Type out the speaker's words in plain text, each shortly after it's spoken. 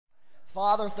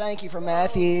Father, thank you for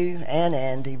Matthew and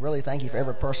Andy. Really thank you for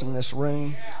every person in this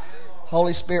room.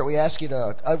 Holy Spirit, we ask you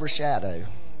to overshadow.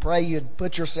 Pray you'd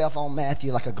put yourself on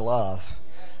Matthew like a glove.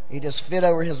 You just fit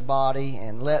over his body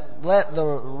and let the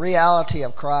reality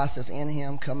of Christ that's in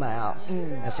him come out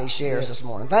as he shares this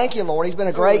morning. Thank you, Lord. He's been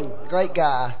a great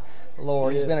guy,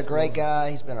 Lord. He's been a great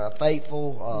guy. He's been a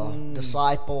faithful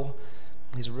disciple.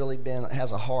 He's really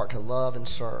has a heart to love and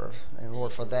serve. And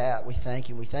Lord, for that, we thank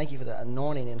you. We thank you for the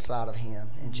anointing inside of him.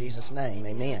 In Jesus' name,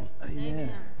 amen.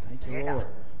 Amen. Thank you, Lord.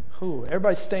 Ooh,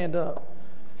 everybody stand up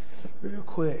real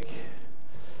quick.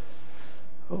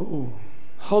 Oh,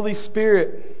 Holy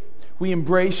Spirit, we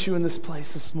embrace you in this place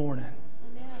this morning.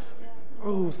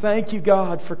 Oh, thank you,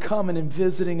 God, for coming and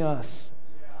visiting us.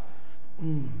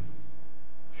 We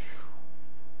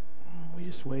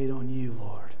just wait on you,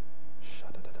 Lord.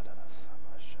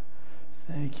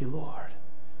 Thank you, Lord.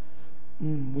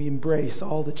 We embrace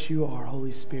all that you are,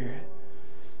 Holy Spirit.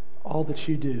 All that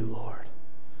you do, Lord.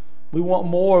 We want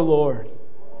more, Lord.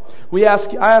 I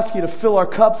ask you to fill our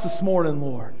cups this morning,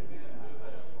 Lord.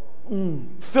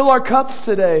 Fill our cups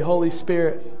today, Holy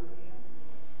Spirit.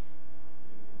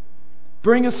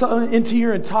 Bring us into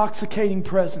your intoxicating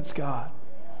presence, God.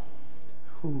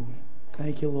 Ooh,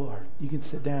 thank you, Lord. You can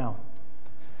sit down.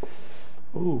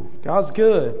 Ooh, God's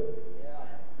good.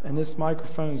 And this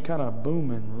microphone's kind of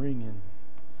booming, ringing.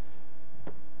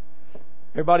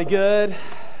 Everybody good?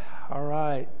 All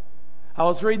right. I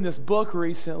was reading this book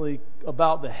recently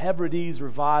about the Hebrides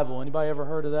revival. Anybody ever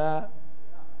heard of that?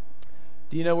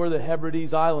 Do you know where the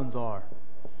Hebrides Islands are?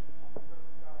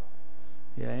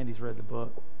 Yeah, Andy's read the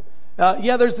book.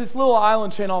 There's this little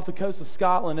island chain off the coast of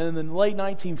Scotland, and in the late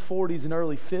 1940s and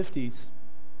early 50s,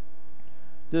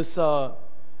 this,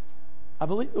 I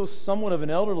believe it was somewhat of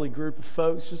an elderly group of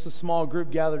folks, just a small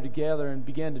group gathered together and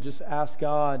began to just ask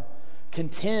God,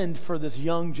 contend for this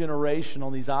young generation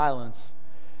on these islands.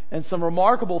 And some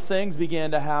remarkable things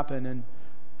began to happen, and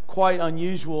quite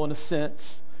unusual in a sense.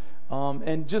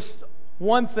 And just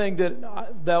one thing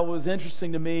that was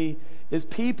interesting to me is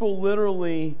people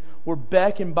literally were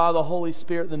beckoned by the Holy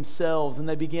Spirit themselves, and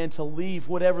they began to leave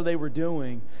whatever they were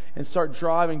doing and start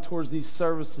driving towards these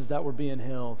services that were being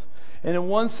held. And in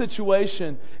one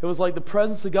situation, it was like the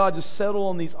presence of God just settled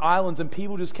on these islands, and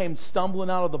people just came stumbling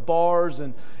out of the bars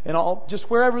and all, just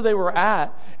wherever they were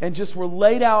at, and just were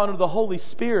laid out under the Holy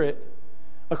Spirit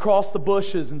across the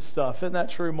bushes and stuff. Isn't that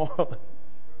true, Marlon?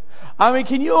 I mean,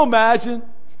 can you imagine?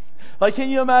 Like, can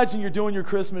you imagine you're doing your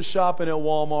Christmas shopping at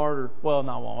Walmart, not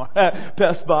Walmart,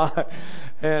 Best Buy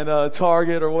and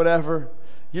Target or whatever.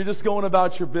 You're just going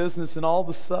about your business, and all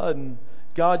of a sudden,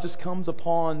 God just comes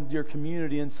upon your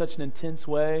community in such an intense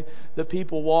way that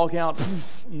people walk out,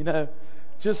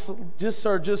 just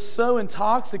are just so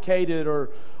intoxicated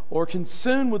or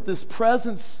consumed with this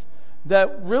presence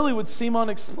that really would seem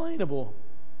unexplainable.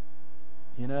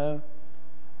 I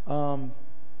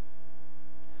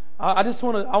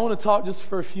want to talk just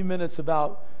for a few minutes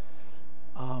about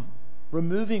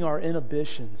removing our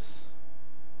inhibitions.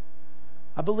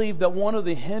 I believe that one of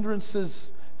the hindrances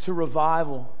to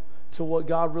revival, to what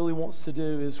God really wants to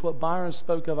do, is what Byron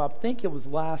spoke of. I think it was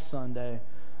last Sunday.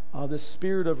 The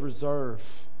spirit of reserve,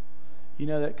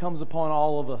 that comes upon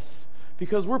all of us,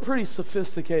 because we're pretty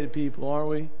sophisticated people, aren't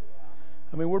we?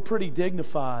 I mean, we're pretty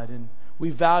dignified, and we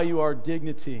value our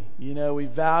dignity. We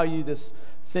value this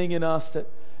thing in us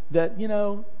that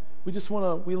we just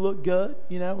we look good.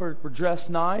 We're dressed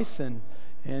nice, and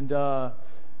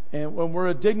when we're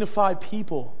a dignified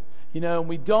people. And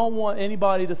we don't want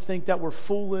anybody to think that we're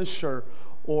foolish or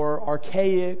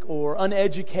archaic or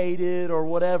uneducated or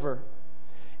whatever.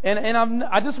 And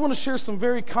I just want to share some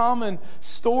very common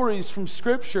stories from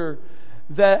Scripture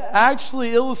that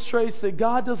actually illustrates that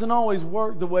God doesn't always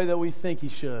work the way that we think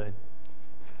He should.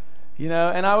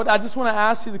 And I just want to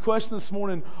ask you the question this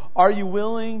morning: are you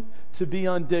willing to be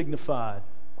undignified?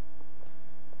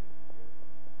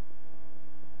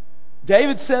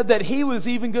 David said that he was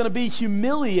even going to be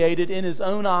humiliated in his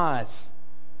own eyes.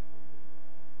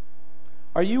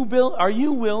 Are you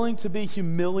willing to be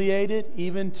humiliated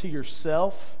even to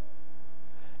yourself?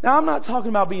 Now, I'm not talking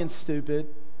about being stupid.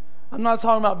 I'm not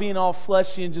talking about being all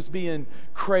fleshy and just being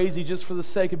crazy just for the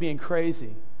sake of being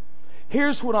crazy.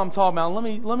 Here's what I'm talking about.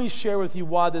 Let me share with you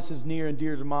why this is near and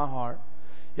dear to my heart.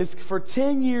 It's for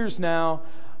 10 years now,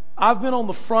 I've been on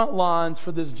the front lines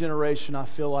for this generation, I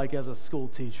feel like, as a school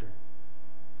teacher.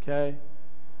 Okay?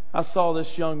 I saw this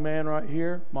young man right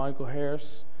here, Michael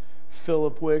Harris,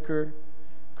 Philip Wicker,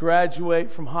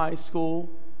 graduate from high school.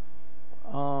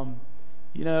 I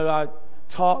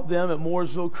taught them at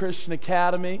Mooresville Christian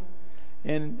Academy.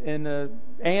 And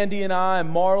Andy and I and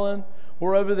Marlon,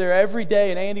 we're over there every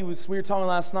day. And we were talking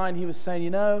last night, and he was saying,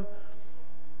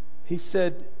 he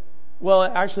said, well,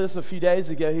 actually, this was a few days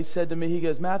ago. He said to me, he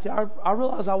goes, Matthew, I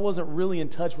realized I wasn't really in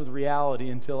touch with reality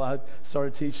until I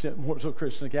started teaching at Mooresville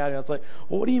Christian Academy. I was like,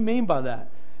 well, what do you mean by that?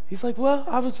 He's like, well,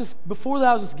 before that,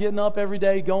 I was just getting up every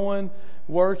day, going,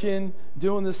 working,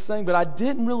 doing this thing, but I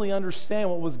didn't really understand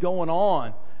what was going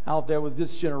on out there with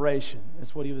this generation.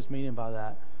 That's what he was meaning by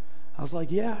that. I was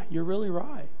like, yeah, you're really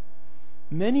right.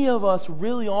 Many of us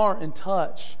really aren't in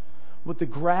touch with the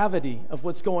gravity of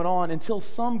what's going on until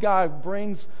some guy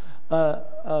brings an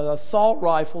assault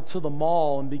rifle to the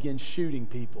mall and begins shooting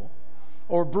people,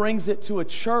 or brings it to a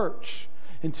church,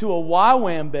 into a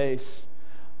YWAM base.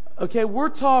 Okay, we're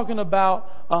talking about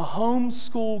a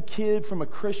homeschooled kid from a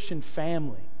Christian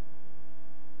family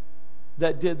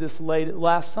that did this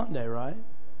last Sunday, right?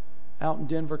 Out in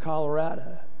Denver,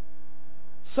 Colorado.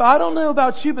 So I don't know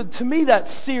about you, but to me that's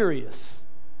serious.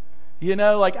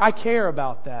 I care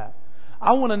about that.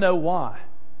 I want to know why.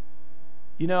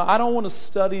 I don't want to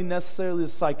study necessarily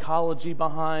the psychology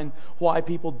behind why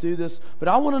people do this, but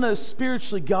I want to know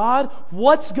spiritually, God,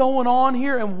 what's going on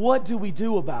here and what do we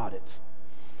do about it?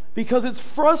 Because it's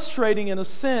frustrating in a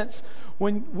sense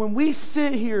when we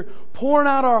sit here pouring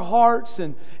out our hearts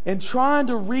and trying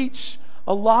to reach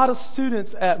a lot of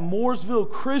students at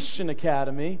Mooresville Christian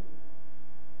Academy,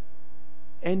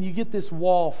 and you get this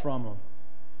wall from them.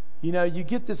 You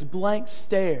get this blank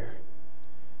stare.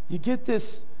 You get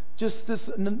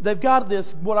they've got this,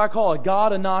 what I call a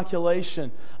God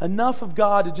inoculation. Enough of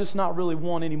God to just not really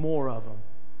want any more of them.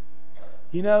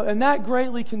 And that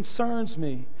greatly concerns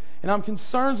me. And I'm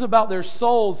concerned about their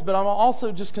souls, but I'm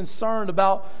also just concerned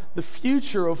about the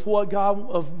future of what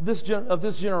of this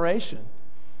generation.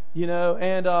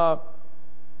 And I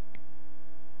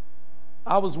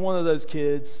was one of those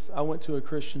kids. I went to a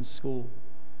Christian school,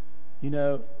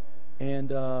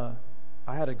 and I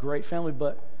had a great family,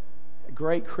 but a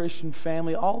great Christian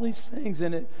family, all these things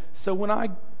in it. So when I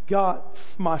got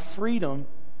my freedom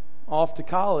off to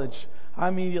college, I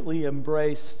immediately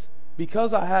embraced,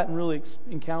 because I hadn't really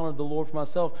encountered the Lord for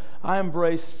myself, I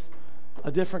embraced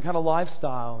a different kind of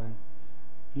lifestyle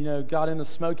and, got into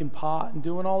smoking pot and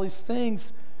doing all these things.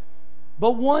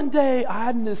 But one day I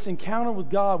had this encounter with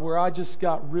God where I just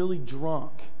got really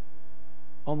drunk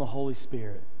on the Holy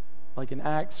Spirit. Like in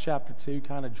Acts chapter 2,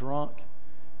 kind of drunk.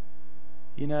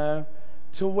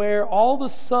 To where all of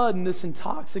a sudden this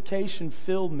intoxication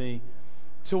filled me,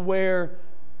 to where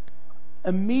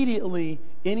immediately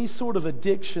any sort of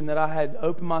addiction that I had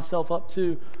opened myself up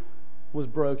to was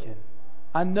broken.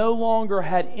 I no longer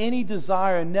had any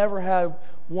desire, and never have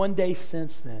one day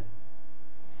since then.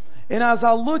 And as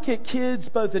I look at kids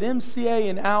both at MCA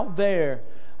and out there,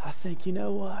 I think, you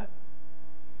know what?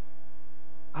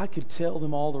 I could tell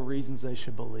them all the reasons they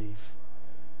should believe.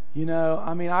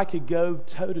 I could go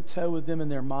toe-to-toe with them in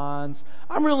their minds.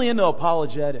 I'm really into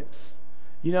apologetics.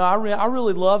 I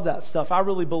really love that stuff. I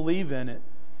really believe in it.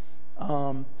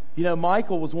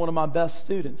 Michael was one of my best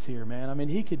students here, man.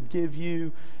 He could give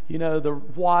you,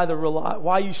 why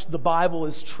the Bible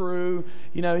is true.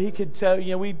 He could tell,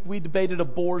 we debated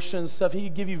abortion and stuff. He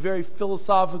could give you very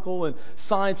philosophical and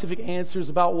scientific answers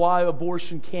about why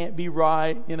abortion can't be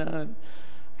right,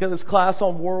 Got this class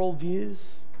on worldviews.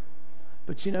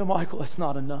 But Michael, that's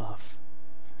not enough.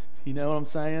 You know what I'm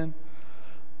saying?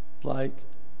 Like,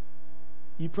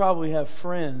 you probably have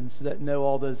friends that know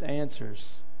all those answers,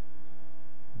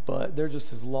 but they're just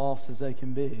as lost as they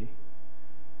can be.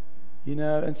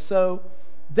 And so,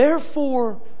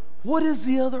 therefore, what is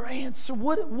the other answer?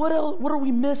 What are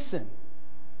we missing?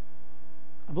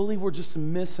 I believe we're just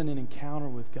missing an encounter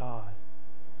with God.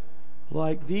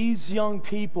 Like, these young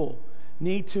people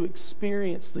need to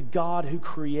experience the God who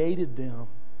created them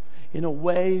in a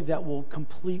way that will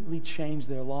completely change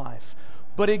their life.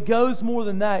 But it goes more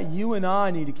than that. You and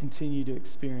I need to continue to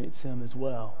experience Him as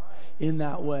well in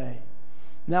that way.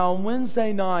 Now, on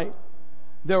Wednesday night,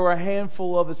 there were a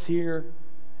handful of us here,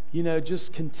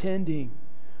 just contending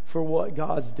for what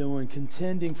God's doing,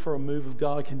 contending for a move of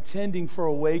God, contending for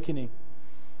awakening.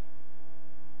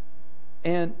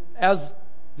 And as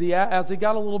it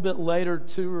got a little bit later,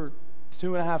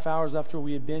 2.5 hours after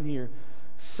we had been here,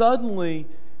 suddenly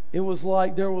it was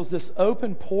like there was this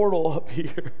open portal up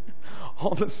here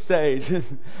on the stage.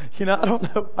 And, I don't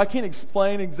know, I can't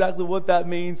explain exactly what that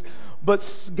means, but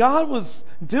God was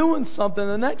doing something.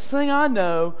 The next thing I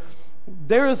know,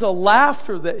 there is a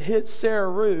laughter that hits Sarah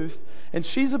Ruth, and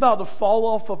she's about to fall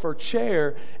off of her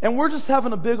chair, and we're just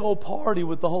having a big old party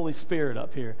with the Holy Spirit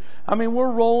up here.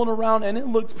 We're rolling around, and it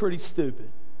looks pretty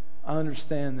stupid. I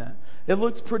understand that. It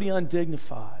looks pretty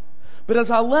undignified. But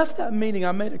as I left that meeting,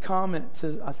 I made a comment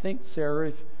to, I think, Sarah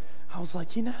Ruth. I was like,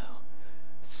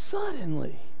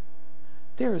 suddenly,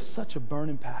 there is such a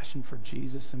burning passion for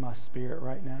Jesus in my spirit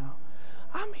right now.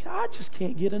 I just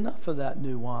can't get enough of that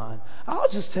new wine. I'll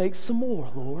just take some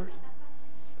more, Lord.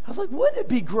 I was like, wouldn't it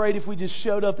be great if we just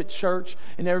showed up at church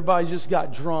and everybody just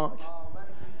got drunk?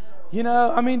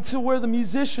 To where the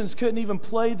musicians couldn't even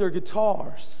play their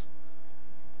guitars.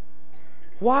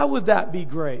 Why would that be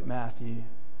great, Matthew?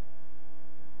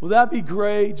 Would that be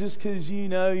great just because,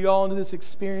 you're all into this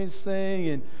experience thing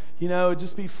and, it'd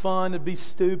just be fun, it'd be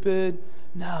stupid?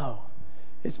 No.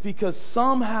 It's because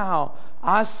somehow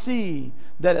I see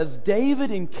that as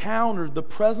David encountered the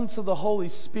presence of the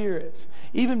Holy Spirit,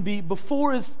 even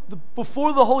before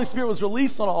the Holy Spirit was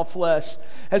released on all flesh,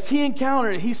 as he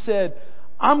encountered it, he said,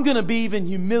 I'm going to be even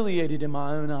humiliated in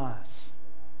my own eyes.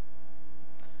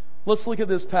 Let's look at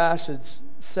this passage,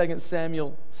 2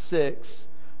 Samuel 6,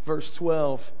 verse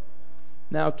 12.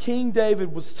 Now King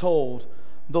David was told,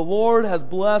 the Lord has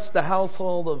blessed the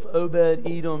household of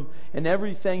Obed-Edom and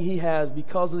everything he has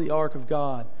because of the ark of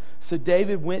God. So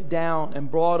David went down and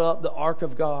brought up the ark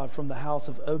of God from the house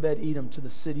of Obed-Edom to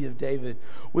the city of David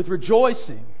with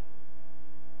rejoicing.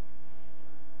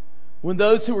 When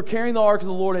those who were carrying the ark of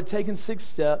the Lord had taken 6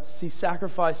 steps, he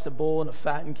sacrificed a bull and a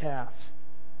fattened calf.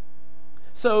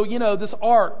 So, this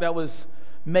ark that was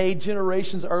made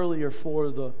generations earlier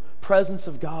for the presence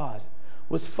of God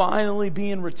was finally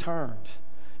being returned.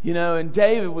 And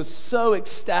David was so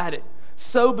ecstatic,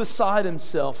 so beside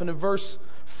himself. And in verse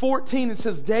 14 it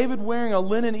says, David, wearing a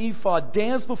linen ephod,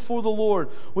 danced before the Lord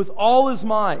with all his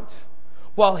might,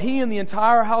 while he and the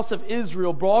entire house of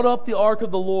Israel brought up the ark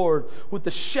of the Lord with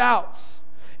the shouts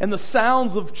and the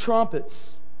sounds of trumpets.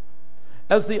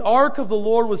 As the ark of the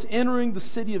Lord was entering the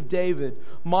city of David,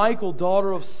 Michal,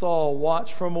 daughter of Saul,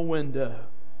 watched from a window,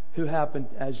 who happened,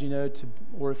 as you know,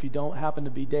 or if you don't, happen to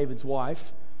be David's wife.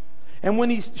 And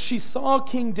when she saw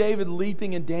King David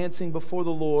leaping and dancing before the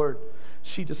Lord,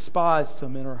 she despised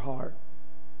him in her heart.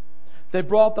 They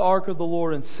brought the ark of the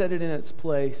Lord and set it in its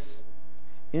place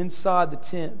inside the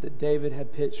tent that David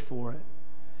had pitched for it.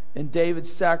 And David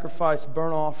sacrificed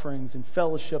burnt offerings and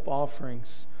fellowship offerings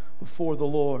before the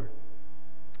Lord.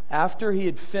 After he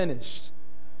had finished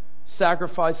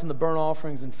sacrificing the burnt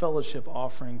offerings and fellowship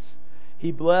offerings,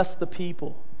 he blessed the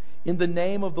people in the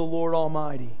name of the Lord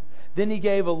Almighty. Then he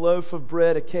gave a loaf of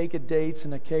bread, a cake of dates,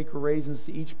 and a cake of raisins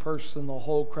to each person in the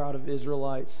whole crowd of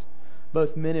Israelites,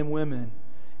 both men and women.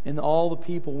 And all the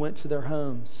people went to their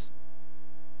homes.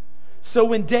 So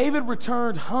when David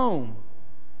returned home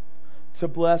to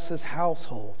bless his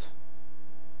household,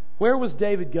 where was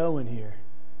David going here?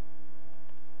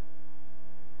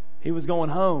 He was going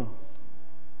home,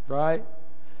 right?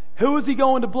 Who was he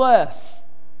going to bless?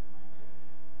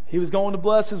 He was going to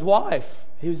bless his wife.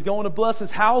 He was going to bless his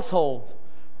household,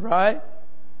 right?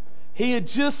 He had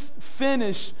just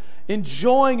finished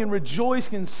enjoying and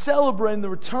rejoicing and celebrating the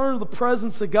return of the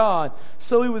presence of God.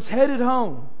 So he was headed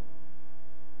home.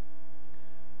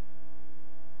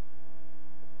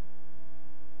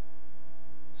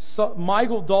 So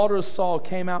Michal, daughter of Saul,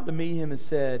 came out to meet him and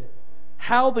said,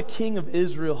 how the king of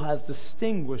Israel has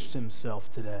distinguished himself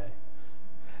today,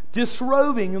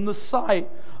 disrobing in the sight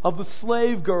of the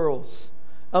slave girls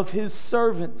of his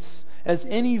servants as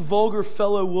any vulgar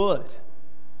fellow would.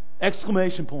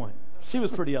 Exclamation point. She was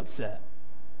pretty upset.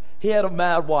 He had a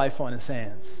mad wife on his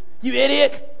hands. You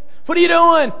idiot! What are you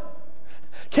doing?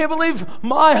 Can't believe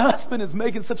my husband is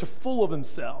making such a fool of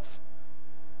himself.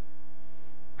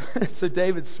 So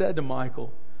David said to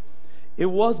Michal, it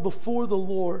was before the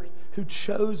Lord who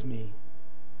chose me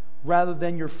rather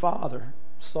than your father,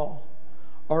 Saul,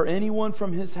 or anyone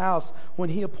from his house when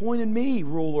he appointed me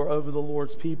ruler over the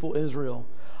Lord's people, Israel.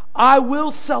 I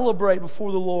will celebrate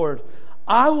before the Lord.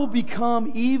 I will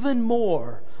become even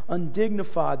more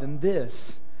undignified than this,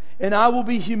 and I will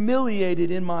be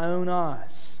humiliated in my own eyes.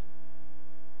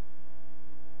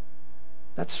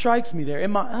 That strikes me there,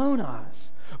 in my own eyes.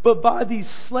 But by these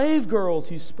slave girls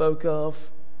you spoke of,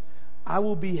 I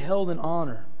will be held in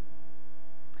honor.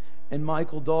 And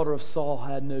Michal, daughter of Saul,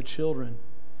 had no children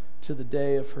to the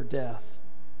day of her death.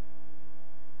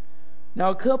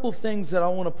 Now, a couple things that I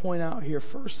want to point out here.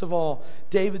 First of all,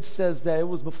 David says that it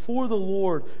was before the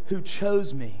Lord who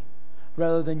chose me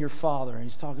rather than your father. And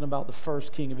he's talking about the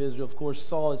first king of Israel. Of course,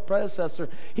 Saul, his predecessor.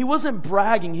 He wasn't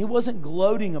bragging. He wasn't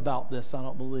gloating about this, I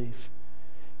don't believe.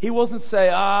 He wasn't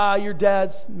saying, your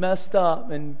dad's messed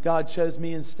up and God chose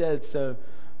me instead, so,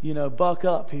 buck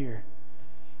up here.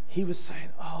 He was saying,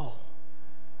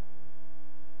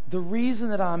 the reason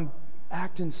that I'm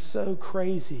acting so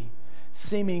crazy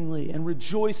seemingly and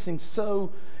rejoicing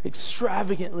so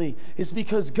extravagantly is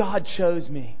because God chose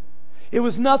me. It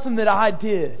was nothing that I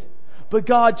did, but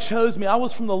God chose me. I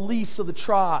was from the least of the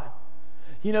tribe,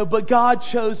 but God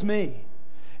chose me.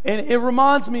 And it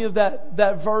reminds me of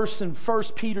that verse in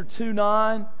 1 Peter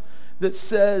 2:9 that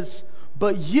says,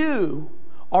 "But you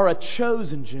are a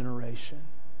chosen generation."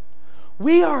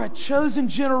 We are a chosen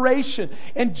generation.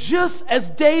 And just as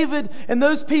David and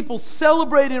those people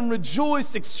celebrated and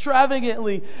rejoiced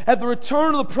extravagantly at the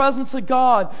return of the presence of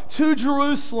God to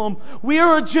Jerusalem, we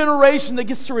are a generation that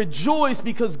gets to rejoice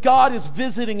because God is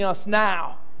visiting us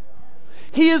now.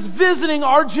 He is visiting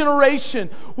our generation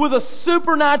with a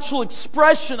supernatural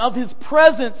expression of His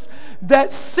presence that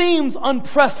seems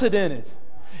unprecedented,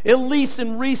 at least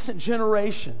in recent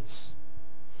generations.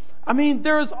 I mean,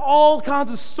 there's all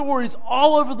kinds of stories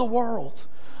all over the world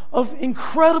of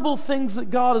incredible things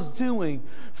that God is doing,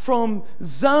 from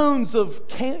zones of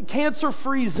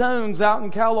cancer-free zones out in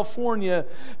California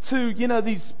to,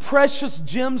 these precious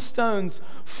gemstones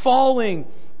falling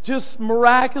just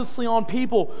miraculously on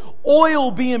people, oil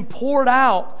being poured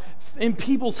out in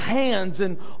people's hands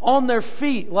and on their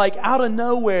feet, like out of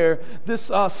nowhere. This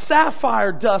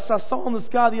sapphire dust I saw on this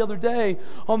guy the other day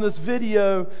on this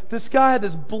video. This guy had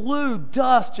this blue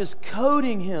dust just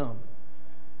coating him.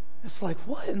 It's like,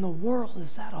 what in the world is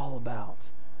that all about?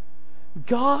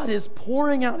 God is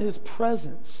pouring out His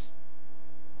presence.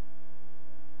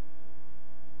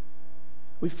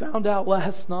 We found out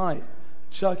last night,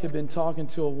 Chuck had been talking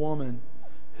to a woman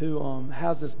who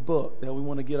has this book that we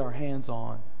want to get our hands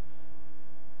on.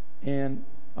 And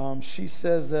she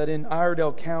says that in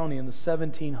Iredell County in the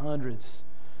 1700s,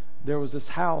 there was this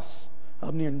house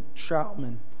up near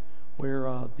Troutman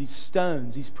where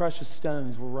these precious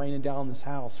stones were raining down on this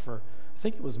house for, I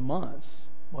think it was months,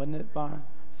 wasn't it? By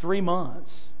 3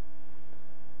 months.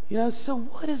 So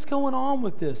what is going on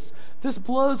with this? This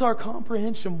blows our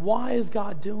comprehension. Why is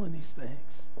God doing these things?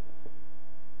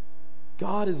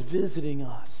 God is visiting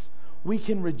us. We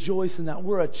can rejoice in that.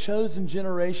 We're a chosen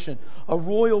generation, a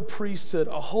royal priesthood,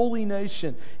 a holy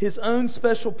nation, His own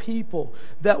special people.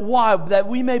 That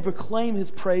we may proclaim His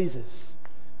praises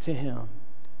to Him.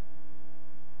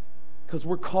 Because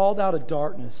we're called out of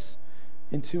darkness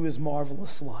into His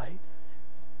marvelous light.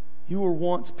 You were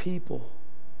once people.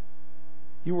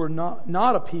 You were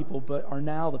not a people, but are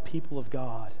now the people of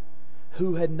God,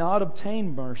 who had not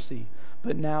obtained mercy,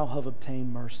 but now have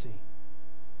obtained mercy.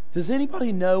 Does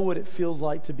anybody know what it feels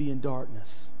like to be in darkness?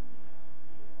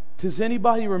 Does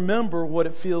anybody remember what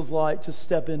it feels like to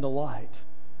step into light?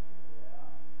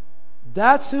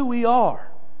 That's who we are.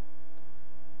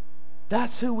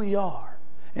 That's who we are.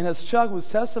 And as Chuck was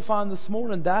testifying this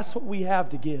morning, that's what we have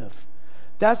to give.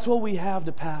 That's what we have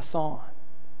to pass on.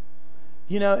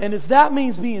 And if that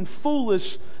means being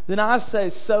foolish, then I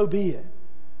say, so be it.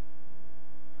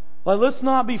 Like, let's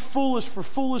not be foolish for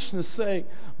foolishness' sake,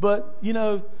 but,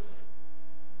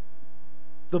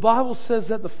 the Bible says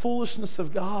that the foolishness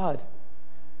of God,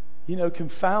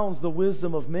 confounds the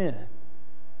wisdom of men.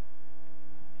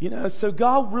 So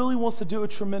God really wants to do a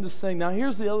tremendous thing. Now,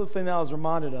 here's the other thing that I was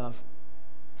reminded of.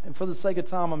 And for the sake of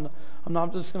time, I'm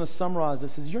not just going to summarize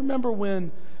this. You remember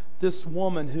when this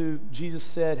woman who Jesus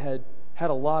said had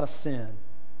a lot of sin,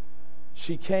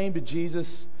 she came to Jesus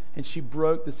and she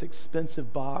broke this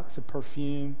expensive box of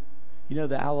perfume,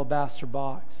 the alabaster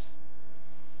box.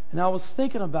 And I was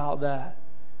thinking about that.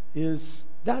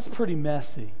 That's pretty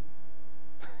messy.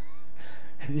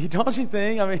 Don't you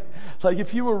think? I mean, like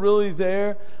if you were really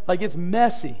there, like it's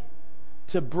messy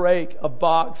to break a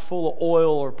box full of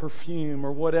oil or perfume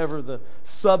or whatever the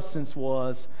substance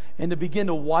was and to begin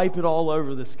to wipe it all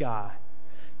over this guy.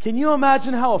 Can you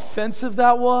imagine how offensive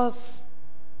that was?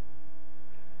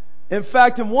 In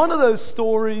fact, in one of those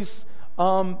stories,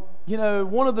 one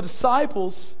of the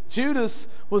disciples, Judas,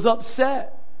 was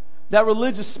upset. That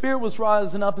religious spirit was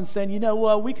rising up and saying, you know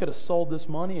what, we could have sold this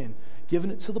money and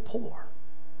given it to the poor.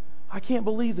 I can't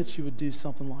believe that you would do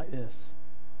something like this.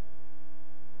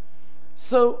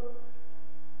 So,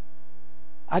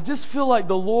 I just feel like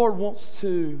the Lord wants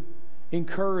to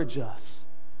encourage us.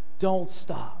 Don't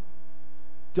stop.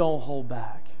 Don't hold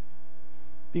back.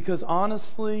 Because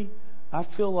honestly, I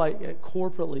feel like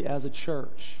corporately as a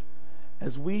church,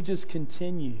 as we just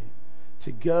continue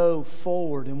to go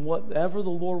forward in whatever the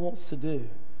Lord wants to do,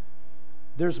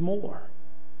 there's more.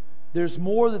 There's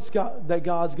more that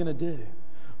God's going to do.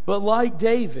 But like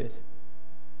David,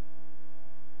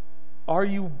 are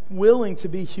you willing to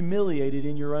be humiliated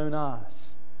in your own eyes?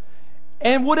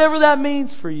 And whatever that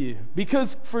means for you. Because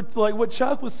for like what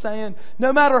Chuck was saying,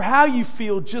 no matter how you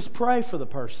feel, just pray for the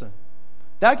person.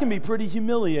 That can be pretty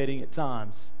humiliating at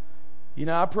times. You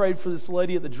know, I prayed for this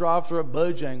lady at the drive-thru at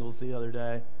Bojangles the other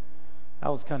day. That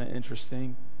was kind of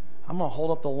interesting. I'm going to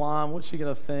hold up the line. What's she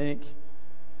going to think?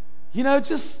 You know,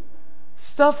 just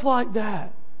stuff like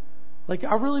that. Like,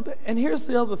 and here's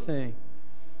the other thing,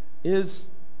 is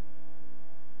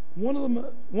one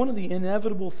of the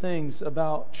inevitable things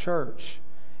about church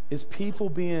is people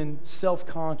being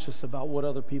self-conscious about what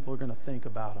other people are going to think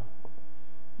about them.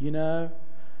 You know?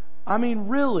 I mean,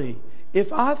 really,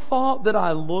 if I thought that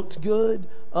I looked good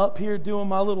up here doing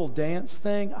my little dance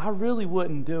thing, I really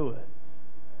wouldn't do it.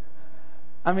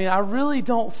 I mean, I really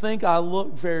don't think I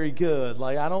look very good.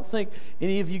 Like, I don't think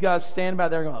any of you guys stand back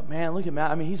there going, man, look at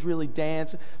Matt. I mean, he's really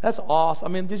dancing. That's awesome. I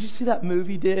mean, did you see that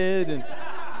movie did? And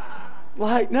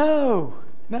like, no.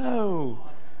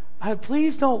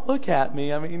 Please don't look at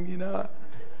me. I mean, you know.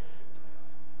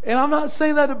 And I'm not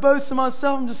saying that to boast of myself.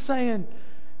 I'm just saying,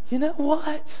 you know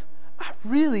what? I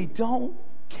really don't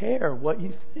care what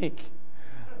you think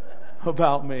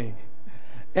about me.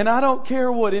 And I don't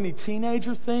care what any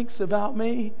teenager thinks about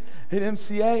me at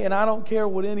MCA. And I don't care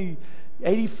what any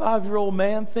 85-year-old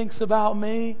man thinks about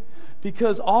me.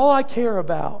 Because all I care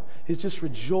about is just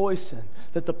rejoicing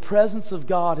that the presence of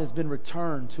God has been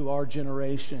returned to our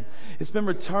generation. It's been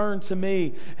returned to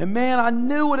me. And man, I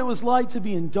knew what it was like to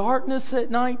be in darkness at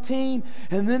 19.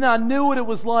 And then I knew what it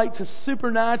was like to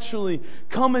supernaturally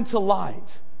come into light.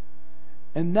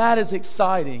 And that is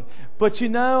exciting. But you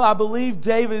know, I believe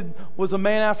David was a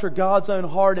man after God's own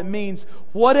heart. It means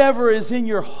whatever is in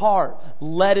your heart,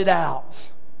 let it out.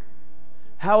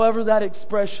 However that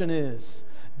expression is.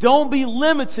 Don't be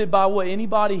limited by what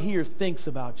anybody here thinks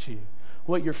about you.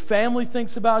 What your family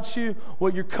thinks about you.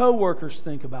 What your coworkers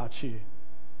think about you.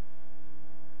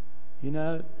 You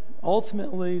know,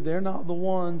 ultimately, they're not the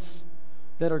ones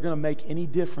that are going to make any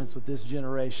difference with this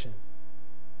generation.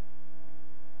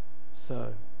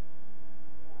 So,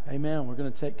 amen. We're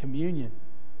going to take communion.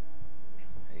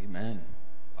 Amen.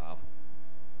 Wow.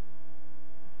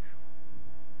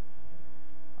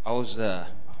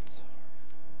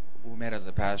 We met as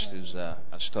a pastors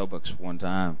at Starbucks one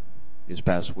time this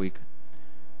past week.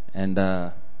 And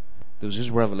there was this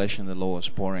revelation the Lord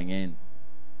was pouring in.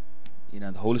 You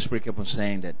know, the Holy Spirit kept on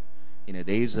saying that, you know,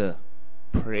 there is a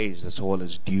praise that's all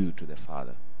is due to the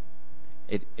Father.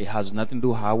 It has nothing to do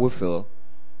with how we feel.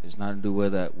 It's nothing to do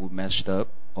with whether we messed up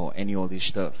or any of this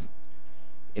stuff.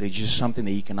 It is just something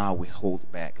that you cannot withhold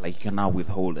back. Like, you cannot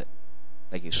withhold it.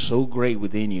 Like, it's so great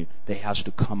within you that it has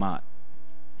to come out.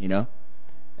 You know?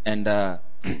 And,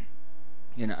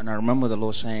 you know, and I remember the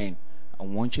Lord saying, I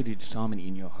want you to determine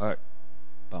in your heart,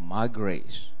 by my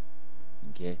grace,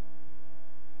 okay,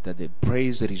 that the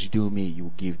praise that is due me, you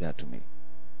will give that to me.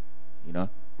 You know?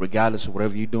 Regardless of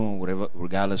whatever you're doing,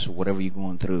 regardless of whatever you're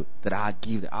going through, that I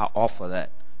offer that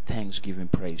thanksgiving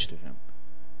praise to Him.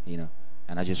 You know,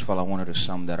 and I just felt I wanted to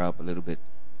sum that up a little bit.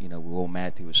 You know, with what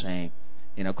Matthew was saying.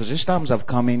 You know, because there's times I've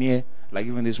come in here, like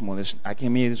even this morning, I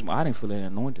came in here this morning, I didn't feel any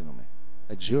anointing on me,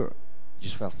 like zero. It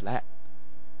just felt flat.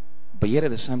 But yet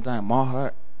at the same time, my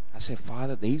heart, I said,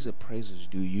 Father, these are praises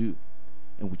due you,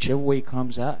 and whichever way it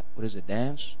comes out, whether it's a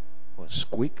dance or a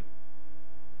squeak,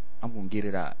 I'm gonna get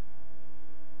it out.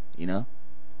 You know,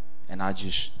 and I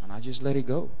just let it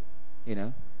go. You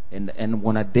know. And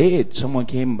when I did, someone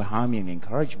came behind me and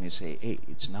encouraged me and said, hey,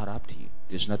 it's not up to you.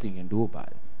 There's nothing you can do about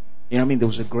it. You know what I mean? There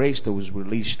was a grace that was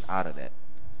released out of that.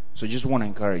 So just want to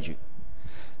encourage you.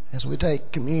 As we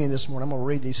take communion this morning, I'm going to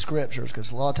read these scriptures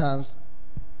because a lot of times,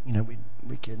 you know,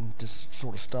 we can just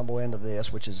sort of stumble into this,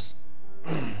 which is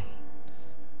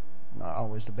not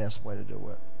always the best way to do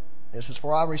it. This is,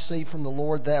 for I received from the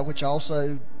Lord that which I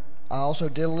also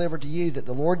delivered to you, that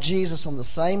the Lord Jesus, on the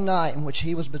same night in which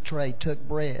He was betrayed, took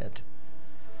bread.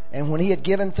 And when He had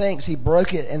given thanks, He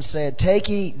broke it and said, take,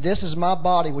 eat, this is my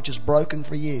body which is broken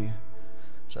for you.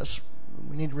 So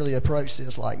we need to really approach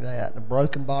this like that, the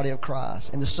broken body of Christ.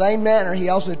 In the same manner, He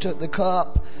also took the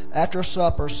cup after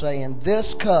supper, saying, this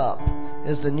cup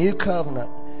is the new covenant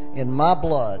in my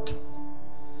blood.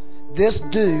 This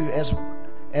do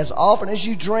as often as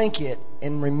you drink it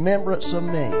in remembrance of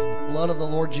me, the blood of the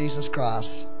Lord Jesus Christ.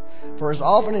 For as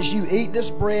often as you eat this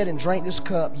bread and drink this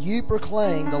cup, you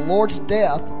proclaim the Lord's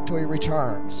death till He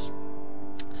returns.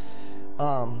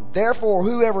 Therefore,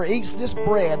 whoever eats this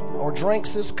bread or drinks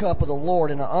this cup of the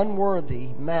Lord in an unworthy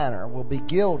manner will be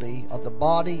guilty of the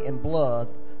body and blood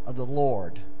of the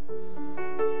Lord.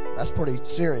 That's pretty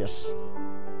serious.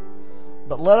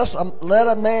 But let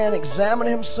a man examine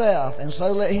himself, and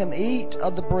so let him eat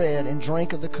of the bread and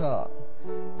drink of the cup.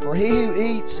 For he who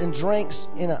eats and drinks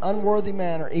in an unworthy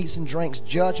manner eats and drinks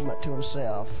judgment to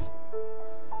himself,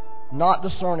 not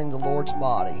discerning the Lord's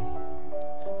body.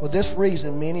 For this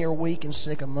reason, many are weak and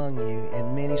sick among you,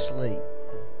 and many sleep.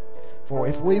 For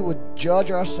if we would judge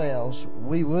ourselves,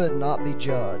 we would not be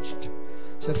judged.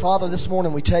 So, Father, this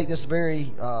morning we take this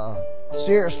very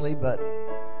seriously, but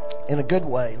in a good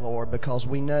way, Lord, because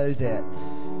we know that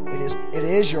it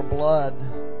is your blood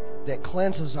that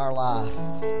cleanses our life.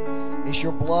 It's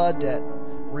your blood that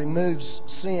removes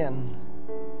sin,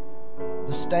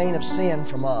 the stain of sin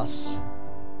from us.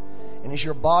 And it's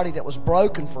your body that was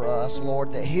broken for us,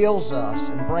 Lord, that heals us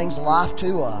and brings life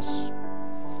to us.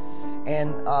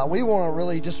 And we want to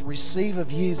really just receive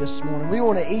of you this morning. We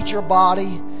want to eat your body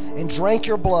and drink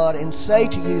your blood and say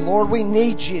to you, Lord, we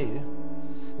need you.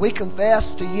 We confess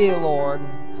to you, Lord,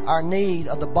 our need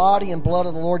of the body and blood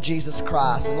of the Lord Jesus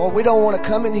Christ. And Lord, we don't want to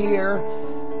come in here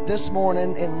this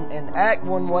morning and act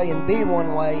one way and be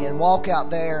one way and walk out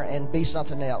there and be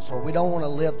something else, Lord. We don't want to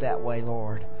live that way,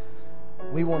 Lord.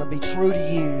 We want to be true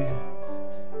to you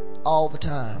all the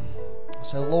time.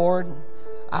 So, Lord,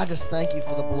 I just thank you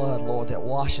for the blood, Lord, that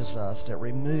washes us, that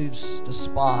removes the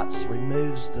spots,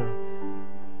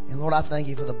 And Lord, I thank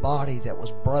you for the body that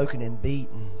was broken and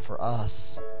beaten for us,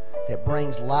 that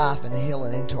brings life and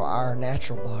healing into our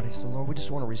natural bodies. So, Lord, we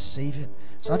just want to receive it.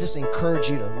 So I just encourage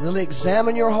you to really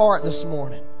examine your heart this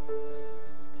morning.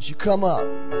 As you come up,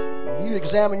 you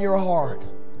examine your heart.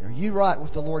 Are you right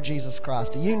with the Lord Jesus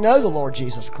Christ? Do you know the Lord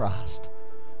Jesus Christ?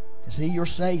 Is He your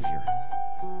Savior?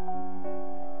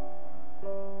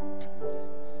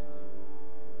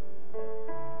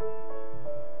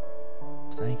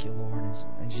 Thank you, Lord.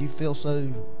 As you feel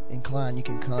so inclined, you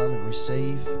can come and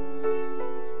receive.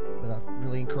 But I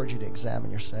really encourage you to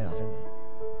examine yourself.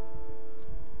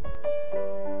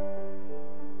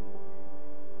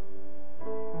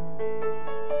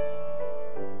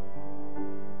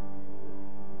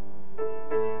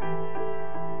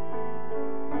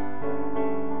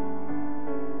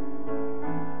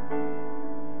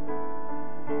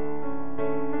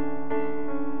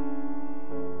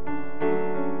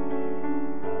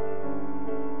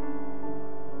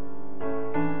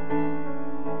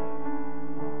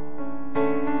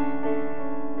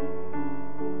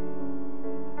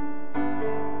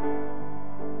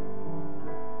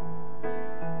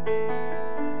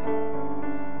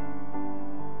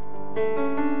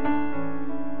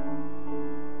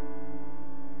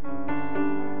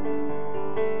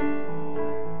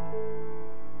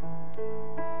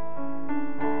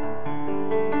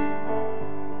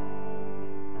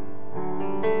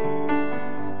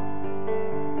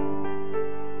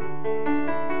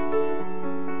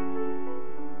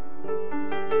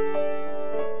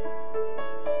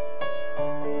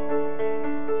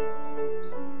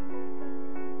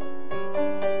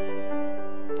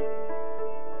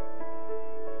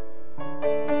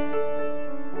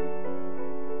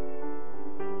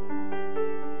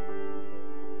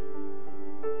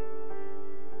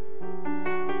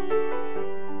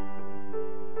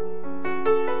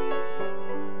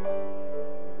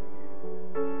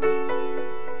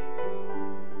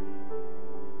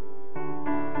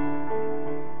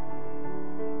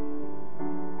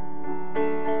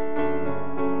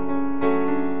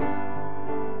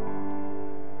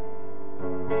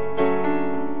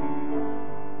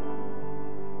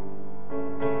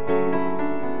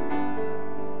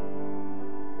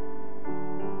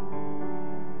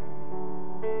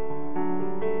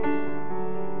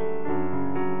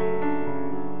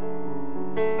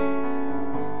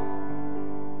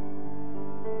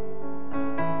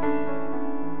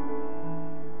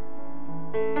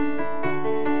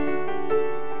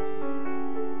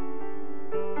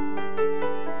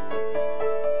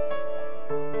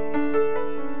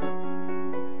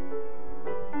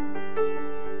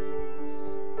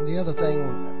 The other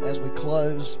thing, as we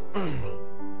close,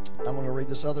 I want to read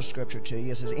this other scripture to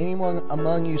you. It says, anyone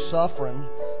among you suffering,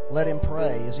 let him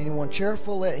pray. Is anyone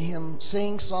cheerful? Let him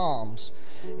sing psalms.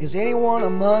 Is anyone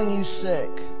among you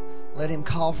sick? Let him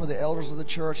call for the elders of the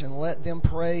church and let them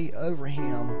pray over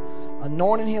him,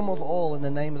 anointing him with oil in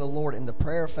the name of the Lord. And the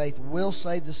prayer of faith will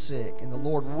save the sick, and the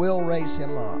Lord will raise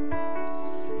him up.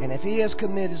 And if he has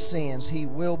committed sins, he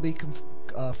will be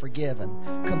forgiven.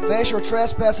 Confess your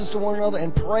trespasses to one another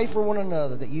and pray for one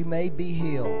another that you may be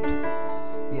healed.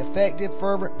 The effective,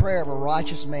 fervent prayer of a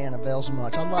righteous man avails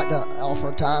much. I'd like to offer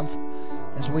a time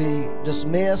as we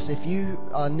dismiss. If you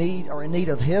are in need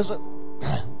of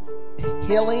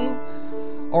healing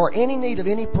or any need of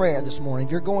any prayer this morning,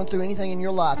 if you're going through anything in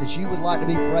your life that you would like to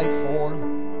be prayed for,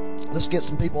 let's get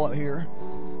some people up here,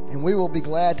 and we will be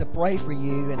glad to pray for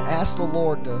you and ask the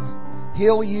Lord to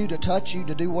heal you, to touch you,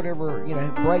 to do whatever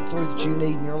breakthrough that you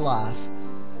need in your life.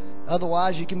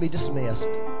 Otherwise, you can be dismissed.